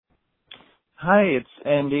Hi, it's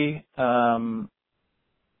Andy from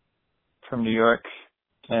New York,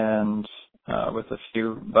 and with a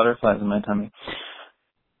few butterflies in my tummy.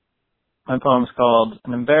 My poem's called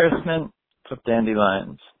An Embarrassment of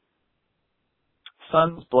Dandelions.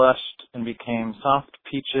 Suns blushed and became soft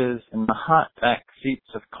peaches in the hot back seats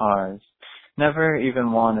of cars, never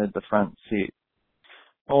even wanted the front seat.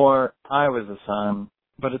 Or I was a sun,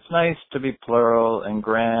 but it's nice to be plural and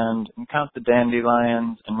grand and count the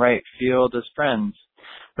dandelions and right field as friends,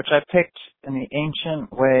 which I picked in the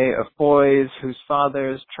ancient way of boys whose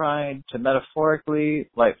fathers tried to metaphorically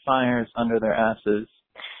light fires under their asses.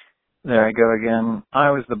 There I go again.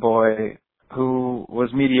 I was the boy who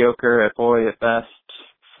was mediocre at boy at best.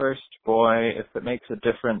 First boy, if it makes a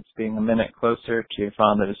difference being a minute closer to your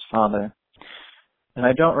father's father. And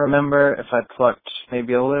I don't remember if I plucked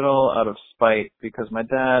maybe a little out of spite because my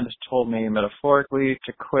dad told me metaphorically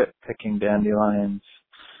to quit picking dandelions.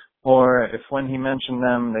 Or if when he mentioned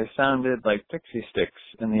them, they sounded like pixie sticks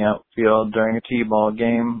in the outfield during a t-ball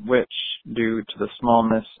game, which, due to the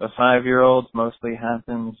smallness of 5-year-olds, mostly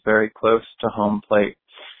happens very close to home plate.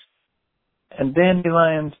 And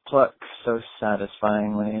dandelions pluck so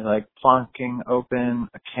satisfyingly, like plonking open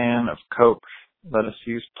a can of Coke. Let us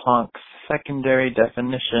use Planck's secondary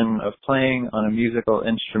definition of playing on a musical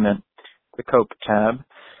instrument, the Coke tab,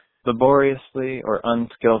 laboriously or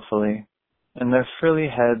unskillfully, and their frilly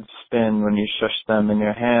heads spin when you shush them in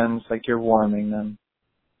your hands like you're warming them.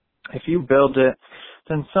 If you build it,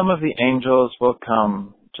 then some of the angels will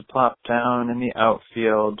come to plop down in the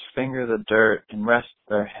outfield, finger the dirt, and rest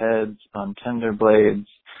their heads on tender blades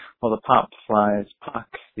while the pop flies pock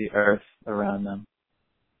the earth around them.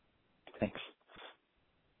 Thanks.